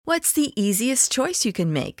What's the easiest choice you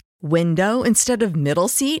can make? Window instead of middle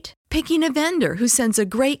seat? Picking a vendor who sends a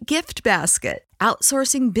great gift basket?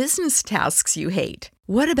 Outsourcing business tasks you hate?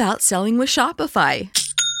 What about selling with Shopify?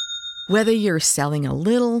 Whether you're selling a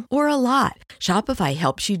little or a lot, Shopify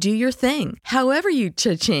helps you do your thing, however you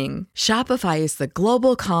cha-ching. Shopify is the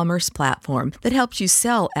global commerce platform that helps you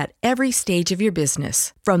sell at every stage of your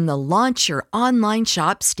business. From the launch your online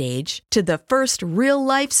shop stage to the first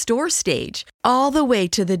real-life store stage, all the way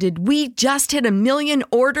to the did we just hit a million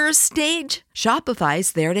orders stage.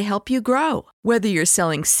 Shopify's there to help you grow. Whether you're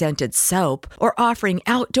selling scented soap or offering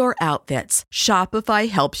outdoor outfits, Shopify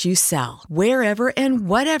helps you sell. Wherever and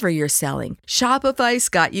whatever you're selling, Shopify's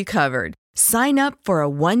got you covered. Sign up for a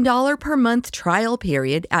 $1 per month trial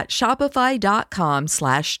period at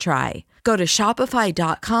shopify.com/try. Go to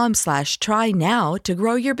shopify.com/try now to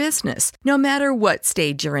grow your business, no matter what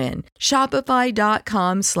stage you're in.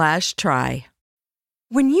 Shopify.com/try.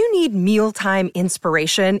 When you need mealtime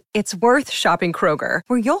inspiration, it's worth shopping Kroger,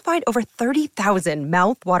 where you'll find over 30,000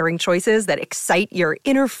 mouth-watering choices that excite your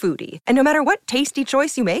inner foodie. And no matter what tasty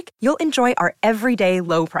choice you make, you'll enjoy our everyday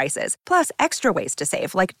low prices, plus extra ways to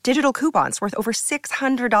save, like digital coupons worth over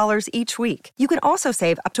 $600 each week. You can also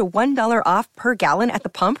save up to $1 off per gallon at the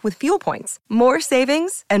pump with fuel points. More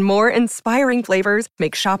savings and more inspiring flavors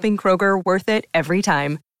make shopping Kroger worth it every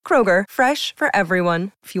time. Kroger, fresh for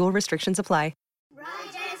everyone. Fuel restrictions apply.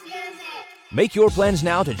 Make your plans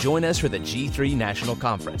now to join us for the G3 National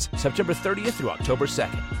Conference, September 30th through October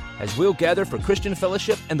 2nd, as we'll gather for Christian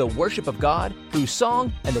fellowship and the worship of God through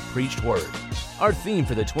song and the preached word. Our theme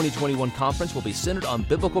for the 2021 conference will be centered on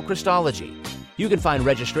biblical Christology. You can find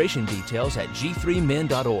registration details at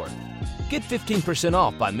g3men.org. Get 15%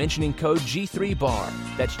 off by mentioning code G3BAR.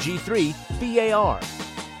 That's G3BAR.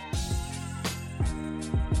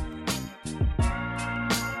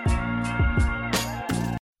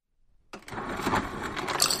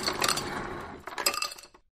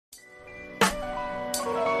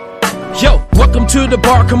 Welcome to the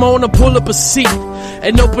bar, come on and pull up a seat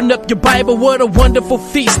and open up your Bible, what a wonderful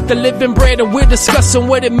feast. The living bread, and we're discussing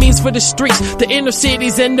what it means for the streets, the inner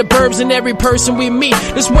cities and the burbs, and every person we meet.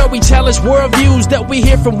 This is where we challenge worldviews that we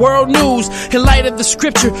hear from world news. In light of the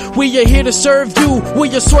scripture, we are here to serve you. We're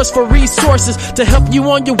your source for resources to help you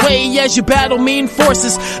on your way as you battle mean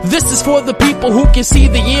forces. This is for the people who can see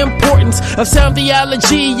the importance of sound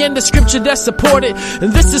theology and the scripture that support it.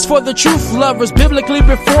 And this is for the truth lovers, biblically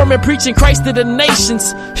reforming, preaching Christ to the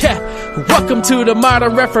nations. Yeah, welcome to the modern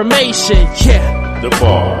Reformation. Yeah, the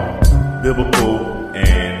bar, biblical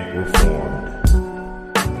and reformed.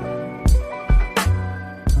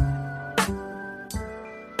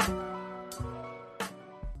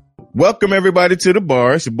 Welcome everybody to the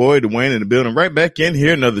bar. It's your boy Dwayne in the building, right back in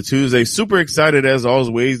here another Tuesday. Super excited as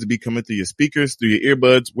always to be coming through your speakers, through your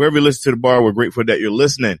earbuds, wherever you listen to the bar. We're grateful that you're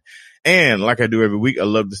listening. And like I do every week, I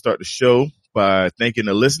love to start the show by thanking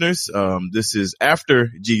the listeners. This is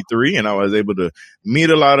after G3 and I was able to meet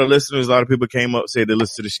a lot of listeners. A lot of people came up, said they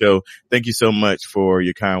listened to the show. Thank you so much for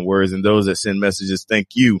your kind words, and those that send messages, thank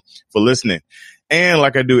you for listening. And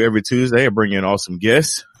like I do every Tuesday, I bring in awesome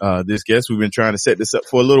guests. This guest, we've been trying to set this up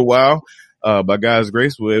for a little while. By God's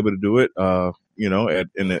grace, we're able to do it, in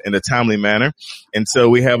a timely manner. And so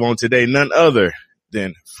we have on today none other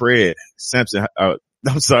than Fred Sampson.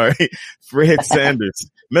 Fred Sanders.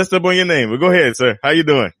 Messed up on your name, but go ahead, sir. How you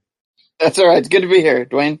doing? That's all right. It's good to be here,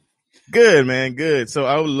 Dwayne. Good, man. Good. So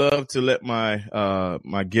I would love to let my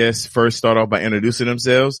guests first start off by introducing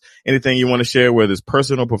themselves. Anything you want to share, whether it's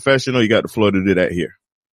personal, professional, you got the floor to do that here.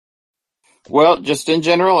 Well, just in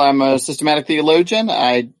general, I'm a systematic theologian.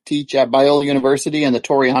 I teach at Biola University and the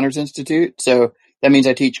Torrey Honors Institute. So that means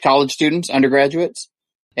I teach college students, undergraduates,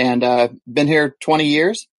 and been here 20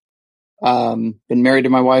 years. Been married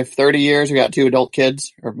to my wife 30 years. We got 2 adult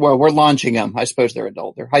kids. We're launching them. I suppose they're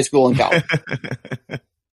adult. They're high school and college.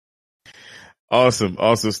 Awesome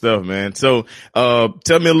stuff, man. So,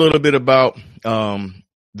 tell me a little bit about,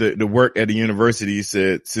 the work at the university. You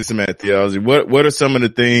said systematic theology. What are some of the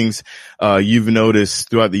things, you've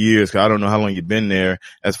noticed throughout the years? 'Cause I don't know how long you've been there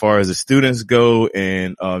as far as the students go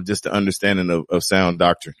and, just the understanding of sound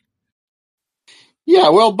doctrine. Yeah,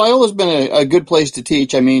 well, Biola's been a good place to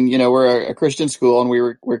teach. I mean, we're a Christian school and we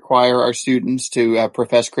require our students to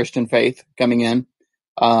profess Christian faith coming in.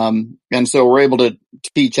 And so we're able to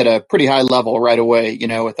teach at a pretty high level right away,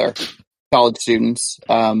 with our college students.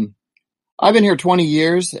 I've been here 20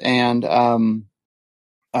 years and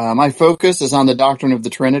my focus is on the doctrine of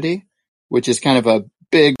the Trinity, which is kind of a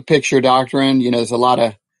big picture doctrine. There's a lot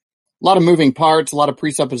of moving parts, a lot of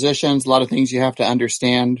presuppositions, a lot of things you have to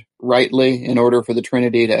understand rightly in order for the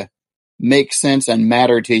Trinity to make sense and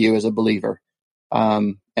matter to you as a believer.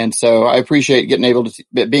 And so I appreciate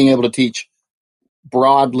being able to teach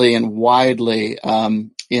broadly and widely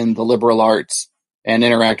in the liberal arts and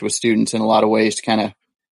interact with students in a lot of ways to kind of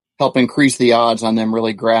help increase the odds on them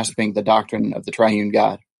really grasping the doctrine of the triune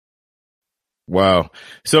God. Wow.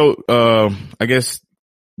 So I guess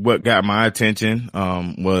what got my attention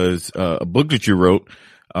was a book that you wrote.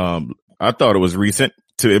 I thought it was recent.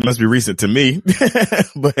 It must be recent to me,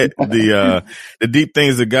 but the deep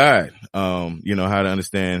things of God, how to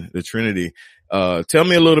understand the Trinity. Tell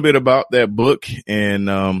me a little bit about that book and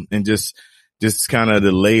just kind of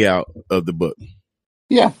the layout of the book.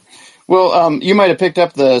 Yeah. Well, you might have picked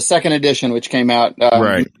up the second edition, which came out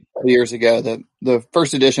right years ago. The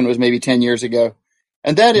first edition was maybe 10 years ago.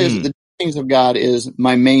 And that is The Things of God is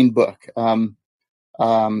my main book. I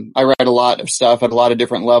write a lot of stuff at a lot of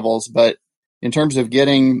different levels, but in terms of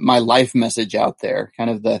getting my life message out there,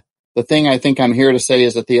 kind of the thing I think I'm here to say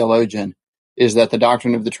as a theologian is that the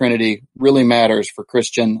doctrine of the Trinity really matters for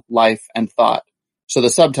Christian life and thought. So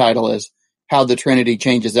the subtitle is How the Trinity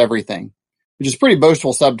Changes Everything, which is a pretty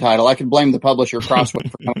boastful subtitle. I could blame the publisher Crossway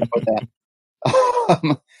for coming up with that.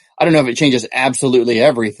 I don't know if it changes absolutely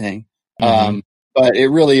everything, but it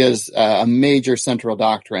really is a major central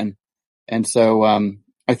doctrine. And so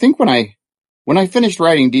I think when I finished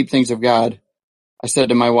writing Deep Things of God, I said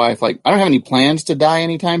to my wife, I don't have any plans to die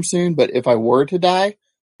anytime soon, but if I were to die,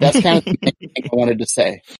 that's kind of the main thing I wanted to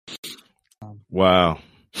say. Wow.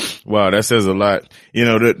 That says a lot.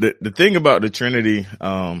 The thing about the Trinity,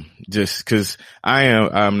 just cause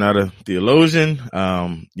I'm not a theologian.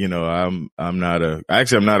 I'm not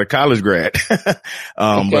a college grad. Okay.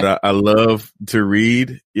 But I love to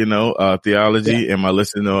read, theology and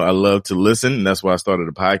I love to listen. And that's why I started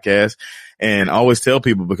a podcast. And I always tell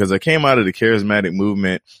people, because I came out of the charismatic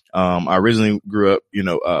movement. I originally grew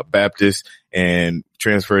up, Baptist and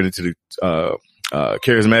transferred into the,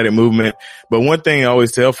 charismatic movement. But one thing I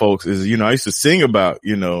always tell folks is, I used to sing about,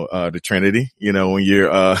 the Trinity, when you're,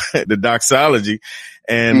 the doxology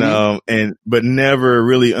and, but never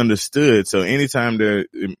really understood. So anytime there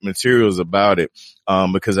are materials about it,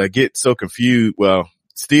 because I get so confused,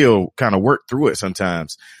 still kind of work through it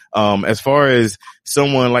sometimes. As far as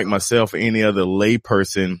someone like myself or any other lay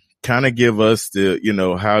person, kind of give us the,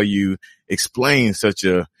 how you explain such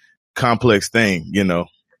a complex thing,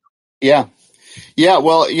 Yeah. Yeah.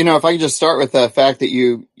 Well, if I could just start with the fact that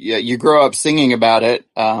you grow up singing about it,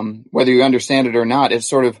 whether you understand it or not, it's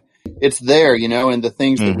there, and the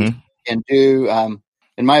things that we can do.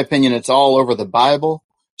 In my opinion, it's all over the Bible,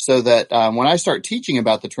 so that when I start teaching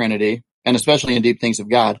about the Trinity, and especially in Deep Things of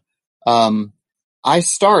God, I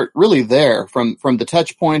start really there from the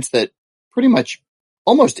touch points that pretty much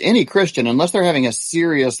almost any Christian, unless they're having a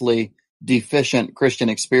seriously deficient Christian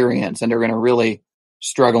experience and they're in a really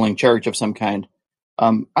struggling church of some kind.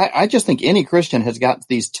 I just think any Christian has got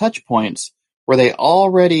these touch points where they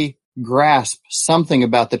already grasp something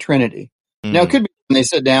about the Trinity. Now, it could be when they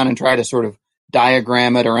sit down and try to sort of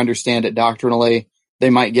diagram it or understand it doctrinally, they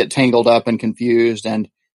might get tangled up and confused, and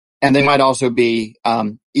they might also be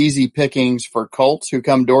easy pickings for cults who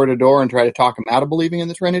come door to door and try to talk them out of believing in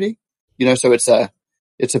the Trinity. So it's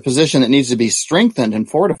a position that needs to be strengthened and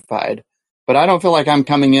fortified. But I don't feel like I'm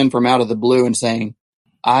coming in from out of the blue and saying,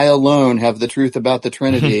 I alone have the truth about the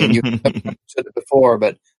Trinity, and you've said it before,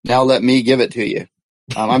 but now let me give it to you.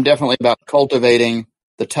 I'm definitely about cultivating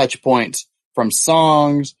the touch points from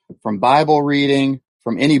songs, from Bible reading,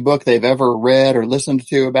 from any book they've ever read or listened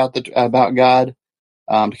to about God,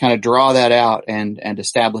 to kind of draw that out and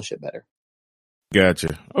establish it better.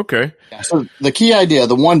 Gotcha. Okay. Yeah, so the key idea,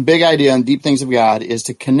 the one big idea in Deep Things of God, is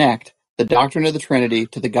to connect the doctrine of the Trinity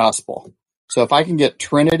to the gospel. So if I can get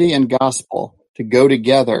Trinity and gospel to go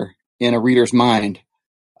together in a reader's mind,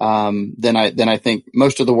 then I think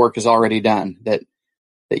most of the work is already done. That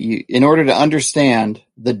you, in order to understand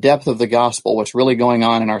the depth of the gospel, what's really going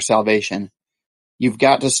on in our salvation, you've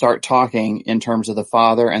got to start talking in terms of the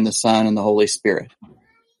Father and the Son and the Holy Spirit.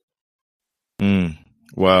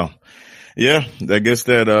 Wow. Yeah, I guess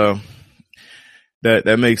that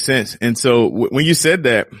makes sense. And so when you said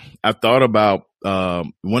that, I thought about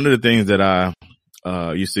one of the things that I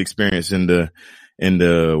used to experience in the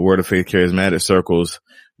Word of Faith charismatic circles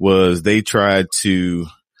was they tried to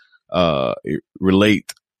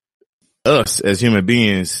relate us as human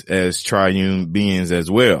beings as triune beings as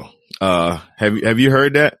well. Have you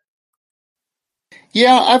heard that?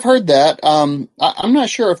 Yeah, I've heard that. I'm not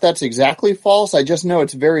sure if that's exactly false. I just know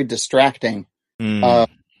it's very distracting.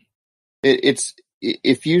 It's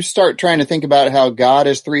if you start trying to think about how God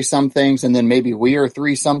is three somethings and then maybe we are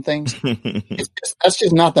three somethings, that's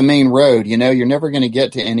just not the main road. You're never going to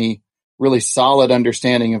get to any really solid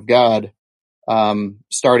understanding of God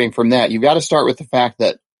starting from that. You've got to start with the fact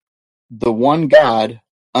that the one God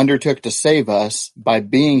undertook to save us by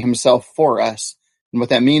being himself for us. And what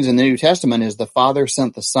that means in the New Testament is the Father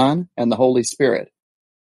sent the Son and the Holy Spirit.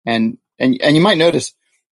 And you might notice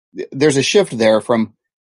there's a shift there from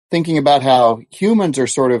thinking about how humans are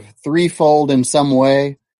sort of threefold in some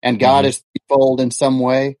way and God is threefold in some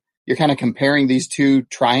way. You're kind of comparing these two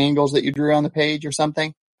triangles that you drew on the page or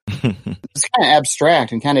something. It's kind of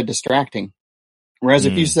abstract and kind of distracting. Whereas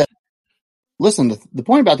if you said, listen, the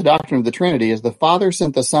point about the doctrine of the Trinity is the Father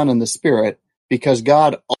sent the Son and the Spirit because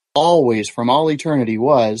God always from all eternity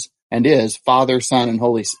was and is Father, Son, and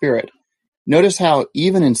Holy Spirit. Notice how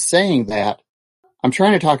even in saying that, I'm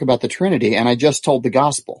trying to talk about the Trinity, and I just told the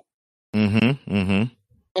gospel. Like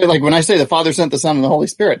when I say the Father sent the Son and the Holy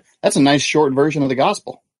Spirit, that's a nice short version of the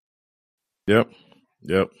gospel. Yep.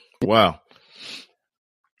 Wow.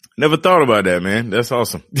 Never thought about that, man. That's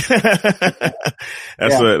awesome.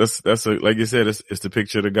 That's like you said, it's the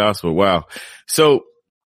picture of the gospel. Wow. So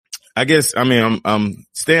I guess, I'm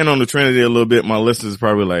staying on the Trinity a little bit. My listeners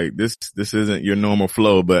probably like, this isn't your normal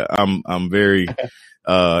flow, but I'm very,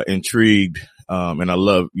 intrigued. And I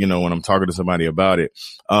love, when I'm talking to somebody about it.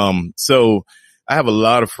 So I have a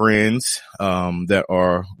lot of friends, that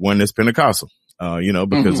are Oneness Pentecostal,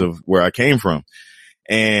 because of where I came from.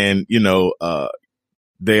 And,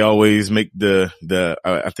 they always make I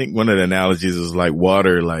think one of the analogies is like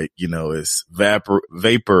water, like, it's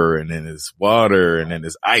vapor and then it's water and then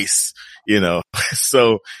it's ice,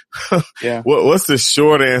 So yeah. What's the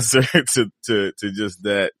short answer to just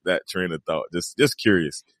that train of thought? Just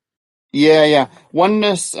curious. Yeah.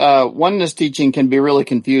 Oneness teaching can be really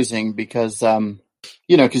confusing because,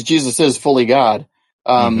 because Jesus is fully God.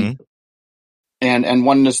 And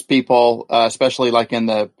oneness people, especially like in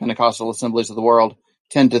the Pentecostal assemblies of the world,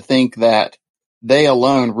 tend to think that they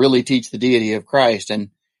alone really teach the deity of Christ. And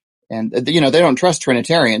they don't trust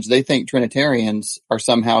Trinitarians. They think Trinitarians are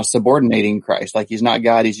somehow subordinating Christ, like he's not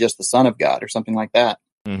God, he's just the Son of God or something like that.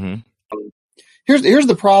 Here's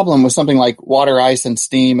the problem with something like water, ice, and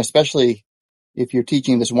steam, especially if you're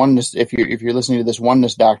teaching this oneness, if you're listening to this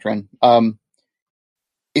oneness doctrine.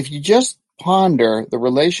 If you just ponder the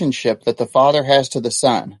relationship that the Father has to the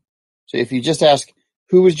Son. So if you just ask,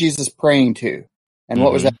 who was Jesus praying to? And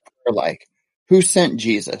what was that prayer like? Who sent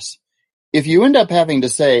Jesus? If you end up having to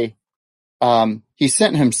say, he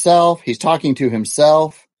sent himself, he's talking to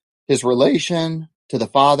himself, his relation to the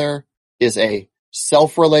Father is a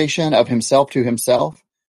self-relation of himself to himself,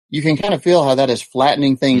 you can kind of feel how that is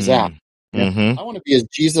flattening things out. I want to be as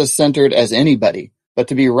Jesus-centered as anybody, but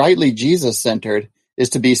to be rightly Jesus-centered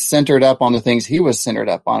is to be centered up on the things he was centered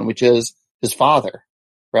up on, which is his Father,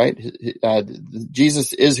 right?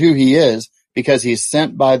 Jesus is who he is because he's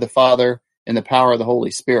sent by the Father in the power of the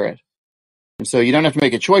Holy Spirit. And so you don't have to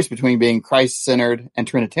make a choice between being Christ-centered and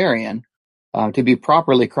Trinitarian. To be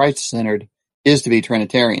properly Christ-centered is to be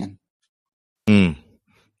Trinitarian.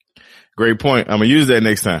 Great point. I'm going to use that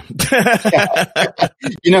next time.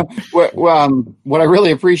 What I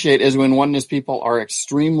really appreciate is when oneness people are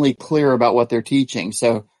extremely clear about what they're teaching.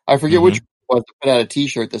 So I forget which was to put out a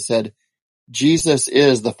t-shirt that said, Jesus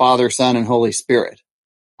is the Father, Son, and Holy Spirit.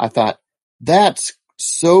 I thought, that's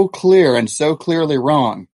so clear and so clearly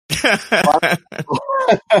wrong.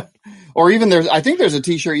 Or even I think there's a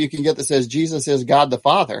t-shirt you can get that says Jesus is God the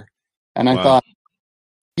Father. And I thought,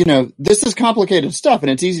 this is complicated stuff and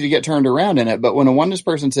it's easy to get turned around in it. But when a oneness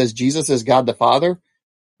person says Jesus is God the Father,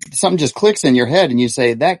 something just clicks in your head and you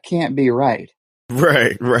say, that can't be right.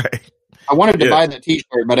 Right. I wanted to buy the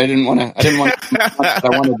t-shirt, but I didn't want to, I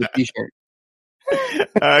wanted the t-shirt.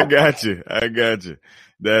 I got you.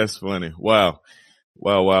 That's funny. Wow.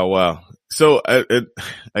 So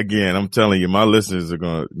again, I'm telling you, my listeners are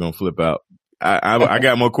going to flip out. I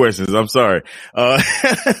got more questions. I'm sorry.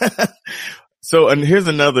 So, and here's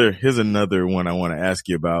another one I want to ask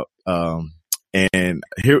you about. And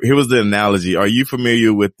here was the analogy. Are you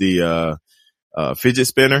familiar with the, fidget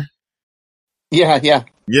spinner?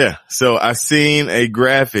 Yeah. So I seen a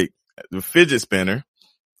graphic, the fidget spinner,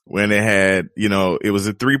 when it had, it was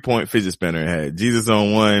a 3-point fidget spinner. It had Jesus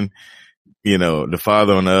on one, the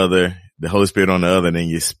Father on the other, the Holy Spirit on the other, and then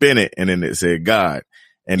you spin it and then it said God.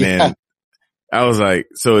 And then I was like,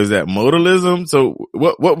 so is that modalism? So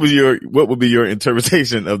what would be your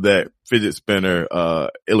interpretation of that fidget spinner,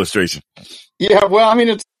 illustration? Yeah. Well,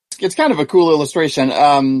 it's kind of a cool illustration.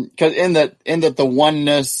 Cause in that the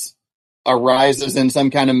oneness arises in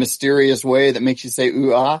some kind of mysterious way that makes you say,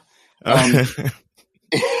 ooh, ah.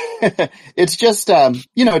 It's just,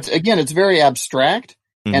 it's very abstract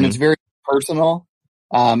and it's very personal.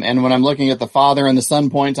 And when I'm looking at the Father and the Son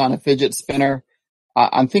points on a fidget spinner,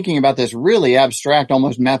 I'm thinking about this really abstract,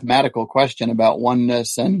 almost mathematical question about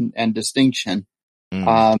oneness and distinction.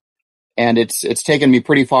 And it's taken me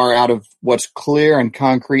pretty far out of what's clear and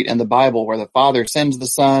concrete in the Bible, where the Father sends the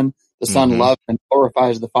Son loves and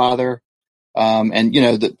glorifies the Father.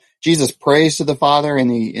 Jesus prays to the Father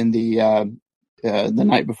in the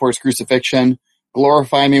night before his crucifixion,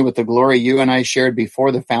 glorify me with the glory you and I shared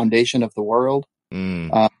before the foundation of the world.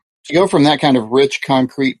 To go from that kind of rich,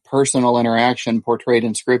 concrete, personal interaction portrayed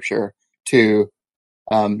in Scripture to,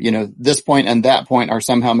 this point and that point are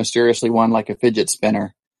somehow mysteriously one, like a fidget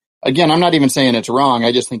spinner. Again, I'm not even saying it's wrong.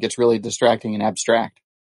 I just think it's really distracting and abstract.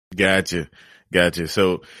 Gotcha.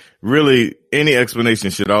 So really, any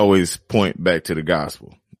explanation should always point back to the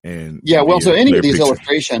gospel. And so any of these picture.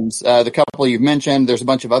 illustrations, the couple you've mentioned, there's a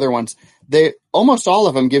bunch of other ones. Almost all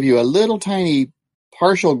of them give you a little tiny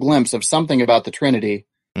partial glimpse of something about the Trinity.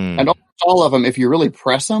 And almost all of them, if you really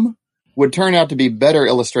press them, would turn out to be better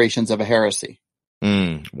illustrations of a heresy.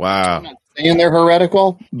 Wow. I'm not saying they're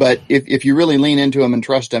heretical, but if you really lean into them and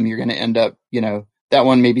trust them, you're going to end up, that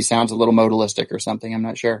one maybe sounds a little modalistic or something. I'm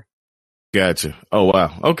not sure. Gotcha. Oh,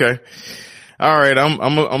 wow. Okay. All right. I'm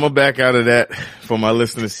gonna back out of that for my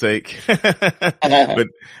listeners' sake,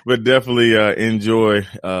 but definitely, enjoy,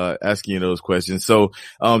 asking you those questions. So,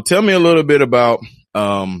 tell me a little bit about,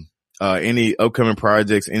 any upcoming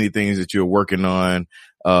projects, any things that you're working on,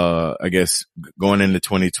 I guess going into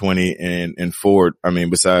 2020 and forward. I mean,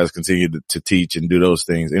 besides continue to teach and do those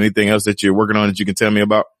things, anything else that you're working on that you can tell me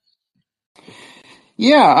about?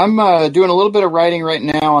 Yeah, I'm doing a little bit of writing right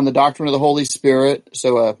now on the doctrine of the Holy Spirit.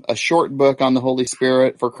 So a short book on the Holy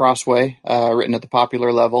Spirit for Crossway, written at the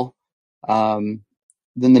popular level. Then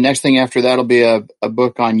the next thing after that will be a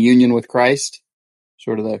book on union with Christ,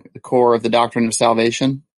 sort of the core of the doctrine of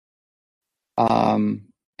salvation.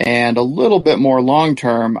 And a little bit more long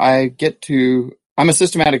term, I'm a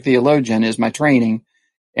systematic theologian is my training,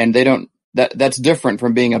 and that's different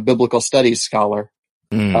from being a biblical studies scholar,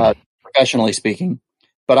 professionally speaking.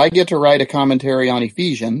 But I get to write a commentary on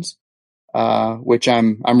Ephesians, which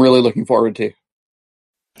I'm really looking forward to.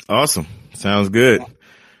 Awesome. Sounds good.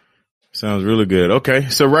 Sounds really good. Okay.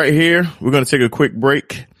 So right here, we're going to take a quick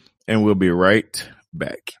break and we'll be right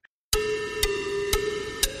back.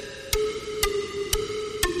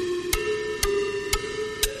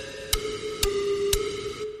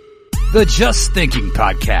 The Just Thinking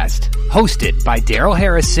Podcast, hosted by Daryl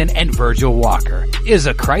Harrison and Virgil Walker, is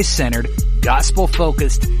a Christ-centered,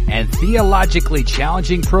 gospel-focused, and theologically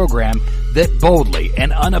challenging program that boldly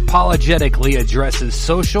and unapologetically addresses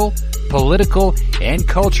social, political, and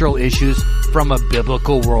cultural issues from a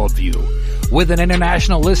biblical worldview. With an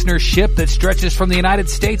international listenership that stretches from the United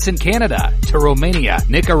States and Canada to Romania,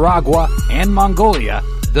 Nicaragua, and Mongolia,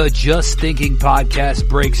 the Just Thinking Podcast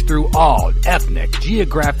breaks through all ethnic,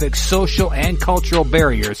 geographic, social, and cultural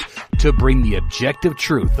barriers to bring the objective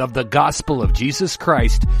truth of the gospel of Jesus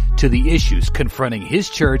Christ to the issues confronting His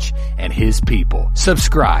church and His people.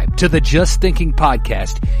 Subscribe to the Just Thinking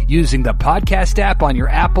Podcast using the podcast app on your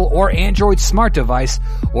Apple or Android smart device,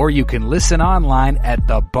 or you can listen online at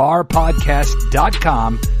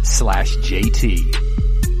thebarpodcast.com/JT.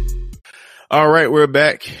 All right, we're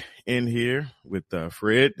back in here with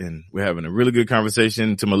Fred, and we're having a really good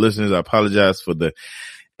conversation. To my listeners, I apologize for the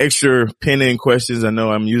extra pen-in questions. I know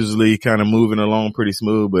I'm usually kind of moving along pretty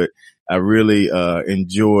smooth, but I really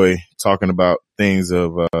enjoy talking about things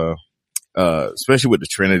of especially with the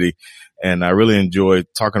Trinity, and I really enjoy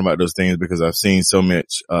talking about those things because I've seen so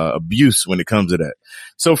much abuse when it comes to that.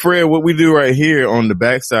 So Fred, what we do right here on the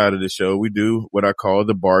backside of the show, we do what I call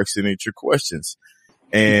the Bar Signature questions.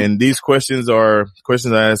 And these questions are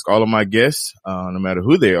questions I ask all of my guests, no matter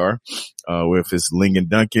who they are, if it's Lincoln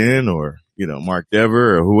Duncan or, Mark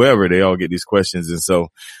Dever or whoever, they all get these questions. And so,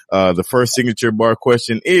 the first signature bar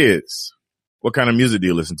question is, what kind of music do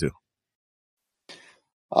you listen to?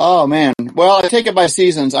 Oh man. Well, I take it by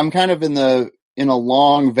seasons. I'm kind of in a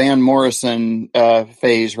long Van Morrison,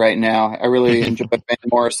 phase right now. I really enjoy Van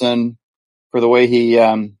Morrison for the way he,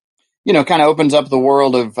 kind of opens up the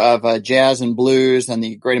world of jazz and blues and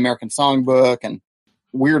the Great American Songbook and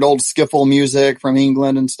weird old skiffle music from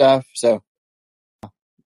England and stuff. So a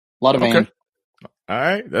lot of Van. All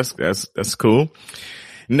right. That's cool.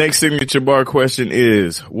 Next signature bar question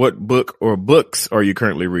is, what book or books are you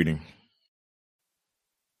currently reading?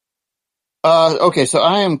 Okay. So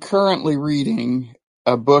I am currently reading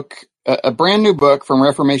a book a brand new book from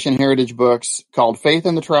Reformation Heritage Books called Faith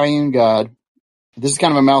in the Triune God. This is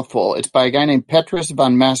kind of a mouthful. It's by a guy named Petrus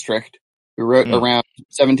van Maastricht, who wrote around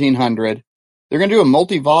 1700. They're going to do a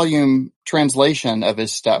multi-volume translation of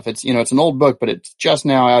his stuff. It's an old book, but it's just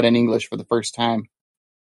now out in English for the first time.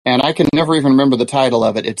 And I can never even remember the title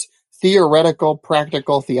of it. It's Theoretical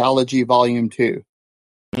Practical Theology Volume 2.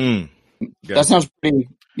 That sounds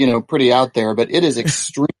pretty out there, but it is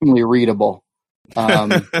extremely readable.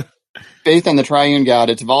 Faith in the Triune God.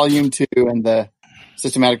 It's Volume 2 in the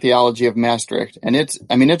Systematic Theology of Maastricht. And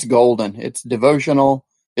it's golden. It's devotional.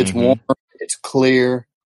 It's warm. It's clear.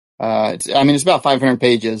 It's about 500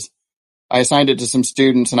 pages. I assigned it to some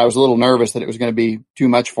students, and I was a little nervous that it was going to be too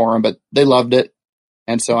much for them, but they loved it.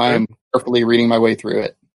 And so I am carefully reading my way through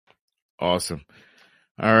it. Awesome.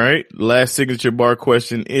 All right. Last signature bar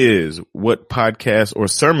question is, what podcasts or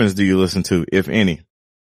sermons do you listen to, if any?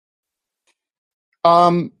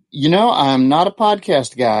 I'm not a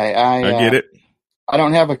podcast guy. I get it. I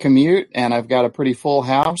don't have a commute, and I've got a pretty full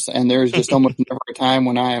house, and there's just almost never a time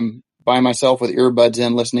when I am by myself with earbuds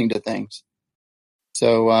in listening to things.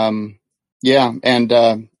 So,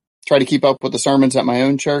 try to keep up with the sermons at my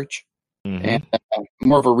own church, and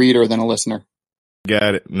more of a reader than a listener.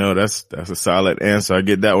 Got it. No, that's a solid answer. I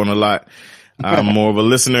get that one a lot. I'm more of a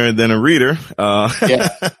listener than a reader.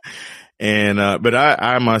 But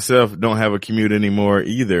I myself don't have a commute anymore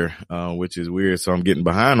either, which is weird. So I'm getting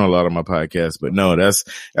behind on a lot of my podcasts, but no, that's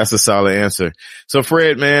a solid answer. So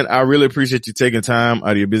Fred, man, I really appreciate you taking time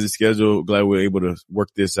out of your busy schedule. Glad we're able to work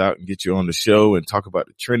this out and get you on the show and talk about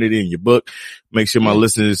the Trinity and your book. Make sure my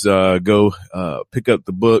listeners, go, pick up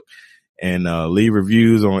the book and, leave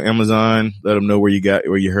reviews on Amazon. Let them know where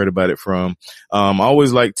you heard about it from. I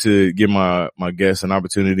always like to give my guests an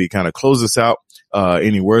opportunity to kind of close us out.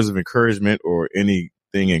 Any words of encouragement or anything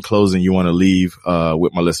in closing you want to leave,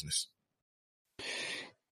 with my listeners?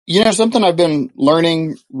 Something I've been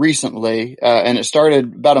learning recently, and it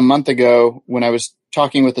started about a month ago when I was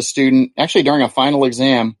talking with a student, actually during a final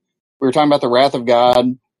exam. We were talking about the wrath of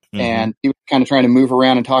God, and he was kind of trying to move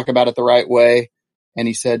around and talk about it the right way. And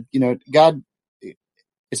he said, God,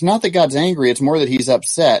 it's not that God's angry. It's more that he's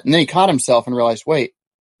upset. And then he caught himself and realized, wait,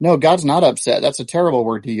 no, God's not upset. That's a terrible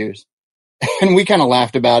word to use. And we kind of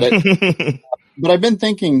laughed about it. But I've been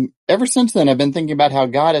thinking, ever since then, I've been thinking about how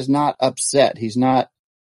God is not upset. He's not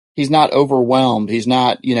overwhelmed. He's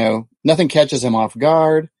not, nothing catches him off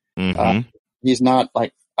guard. He's not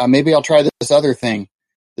like, maybe I'll try this other thing.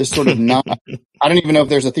 This sort of I don't even know if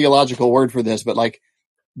there's a theological word for this, but like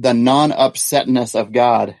the non-upsetness of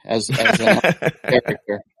God as a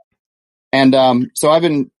character. And, so I've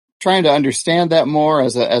been trying to understand that more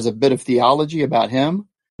as a bit of theology about him,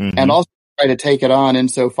 and also try to take it on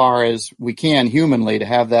insofar as we can humanly, to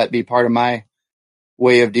have that be part of my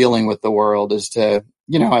way of dealing with the world. Is to,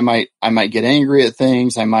 I might get angry at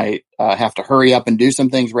things. I might have to hurry up and do some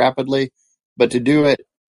things rapidly, but to do it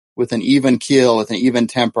with an even keel, with an even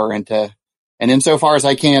temper, and insofar as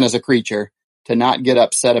I can as a creature, to not get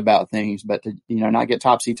upset about things, but to, not get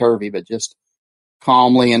topsy-turvy, but just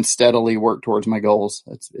calmly and steadily work towards my goals.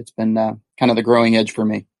 It's been kind of the growing edge for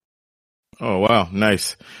me. Oh, wow.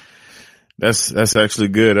 Nice. That's actually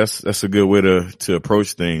good. That's a good way to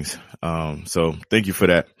approach things. So thank you for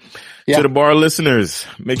that. Yeah. To the Bar listeners,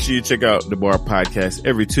 make sure you check out the Bar Podcast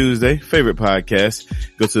every Tuesday. Favorite podcast,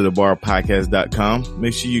 go to thebarpodcast.com.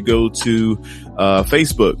 Make sure you go to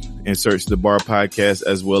Facebook and search the Bar Podcast,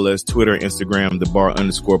 as well as Twitter and Instagram, the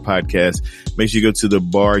bar_podcast. Make sure you go to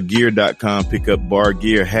thebargear.com, pick up bar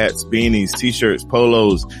gear, hats, beanies, t-shirts,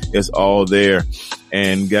 polos. It's all there.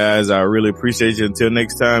 And guys, I really appreciate you. Until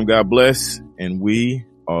next time, God bless, and we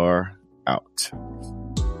are out.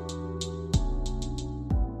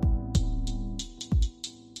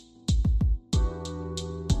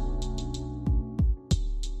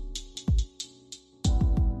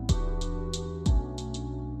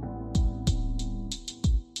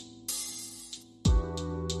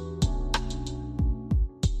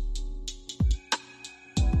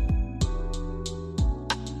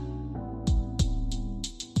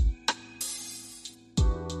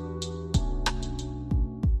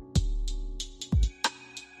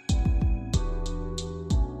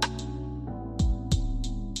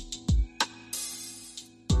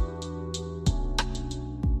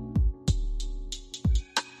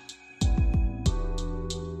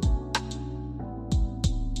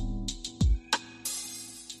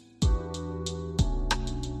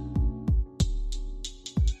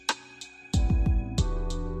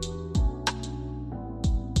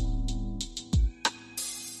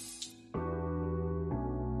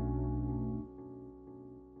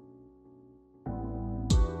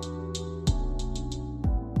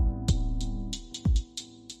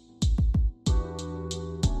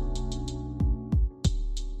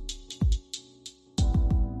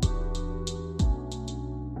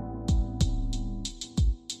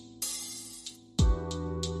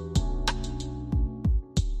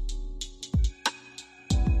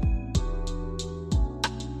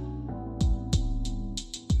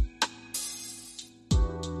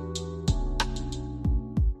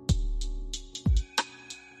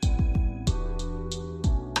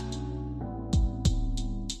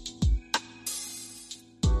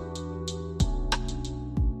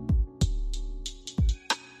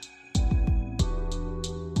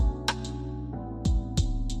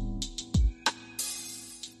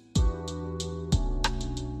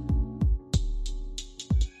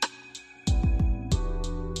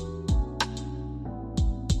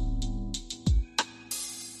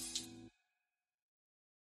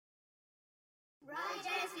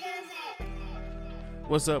 Righteous Music.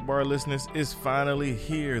 What's up, bar listeners? It's finally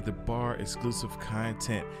here, the bar exclusive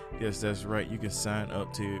content. Yes, that's right. You can sign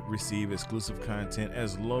up to receive exclusive content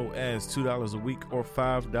as low as $2 a week or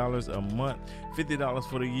 $5 a month, $50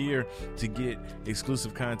 for the year to get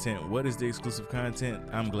exclusive content. What is the exclusive content?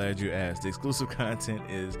 I'm glad you asked. The exclusive content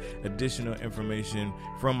is additional information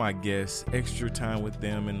from my guests, extra time with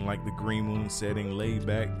them in like the green moon setting, laid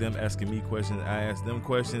back, them asking me questions, I ask them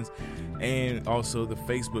questions, and also the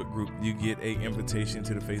Facebook group. You get an invitation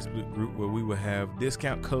to the Facebook group where we will have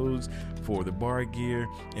discount codes for the bar gear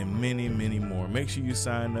and many, many more. Make sure you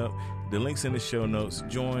sign up. The link's in the show notes.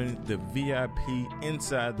 Join the VIP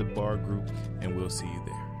inside the bar group, and we'll see you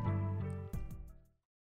there.